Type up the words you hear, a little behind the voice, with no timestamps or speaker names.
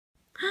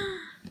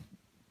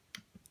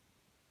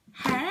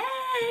Hey!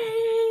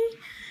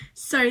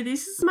 So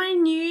this is my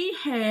new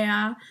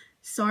hair.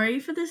 Sorry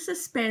for the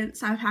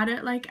suspense. I've had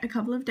it like a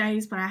couple of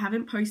days, but I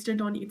haven't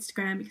posted on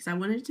Instagram because I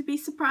wanted it to be a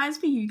surprise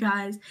for you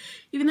guys,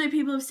 even though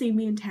people have seen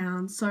me in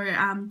town. So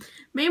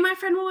me and my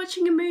friend were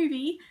watching a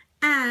movie,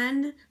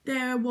 and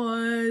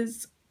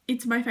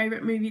it's my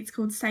favourite movie. It's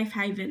called Safe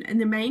Haven,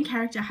 and the main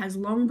character has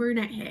long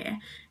brunette hair,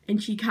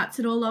 and she cuts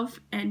it all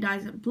off and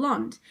dyes it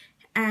blonde.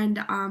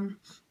 And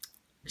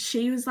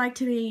she was like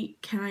to me,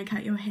 "Can I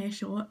cut your hair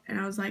short?" And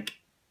I was like,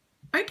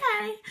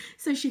 okay.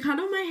 So she cut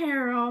all my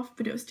hair off,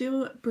 but it was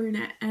still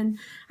brunette, and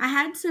I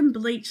had some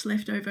bleach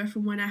left over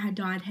from when I had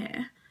dyed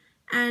hair,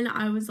 and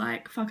I was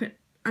like, fuck it,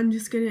 I'm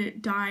just gonna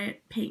dye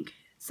it pink.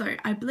 So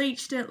I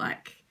bleached it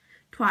like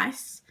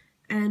twice,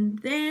 and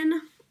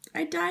then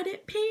I dyed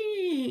it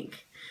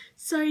pink.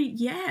 So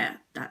yeah,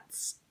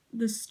 that's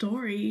the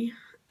story.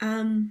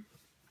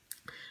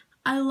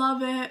 I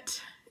love it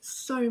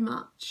so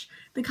much.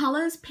 The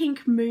colour's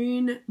Pink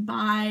Moon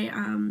by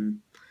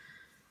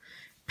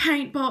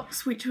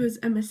Paintbox, which was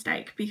a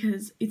mistake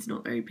because it's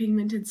not very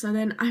pigmented. So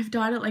then I've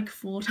dyed it like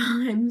 4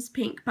 times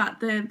pink, but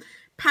the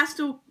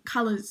pastel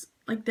colours,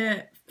 like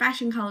the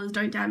fashion colours,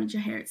 don't damage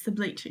your hair. It's the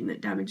bleaching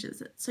that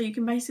damages it. So you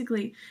can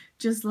basically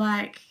just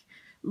like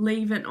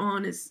leave it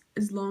on as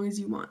long as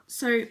you want.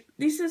 So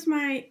this is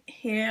my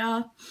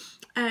hair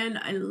and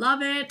I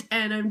love it,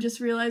 and I'm just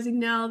realizing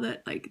now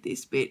that like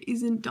this bit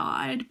isn't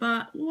dyed,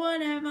 but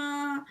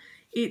whatever.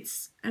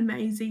 It's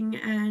amazing,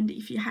 and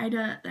if you hate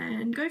it,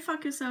 then go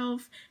fuck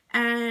yourself.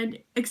 And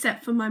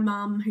except for my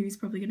mum, who's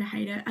probably gonna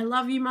hate it. I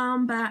love you,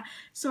 mum, but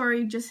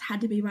sorry, just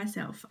had to be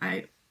myself.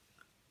 I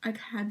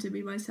had to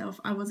be myself.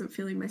 I wasn't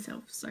feeling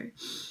myself, so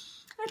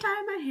I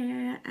dyed my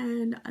hair,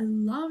 and I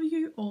love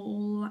you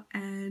all,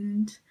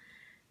 and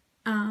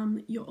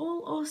you're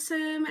all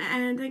awesome,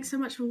 and thanks so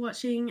much for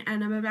watching.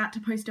 And I'm about to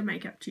post a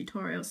makeup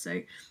tutorial,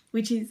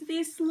 which is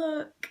this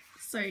look.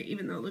 So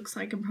even though it looks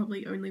like I'm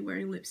probably only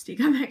wearing lipstick,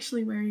 I'm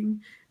actually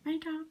wearing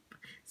makeup.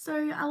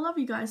 So I love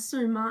you guys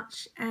so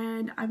much,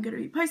 and I'm going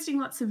to be posting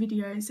lots of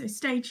videos, so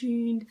stay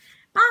tuned.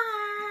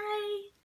 Bye!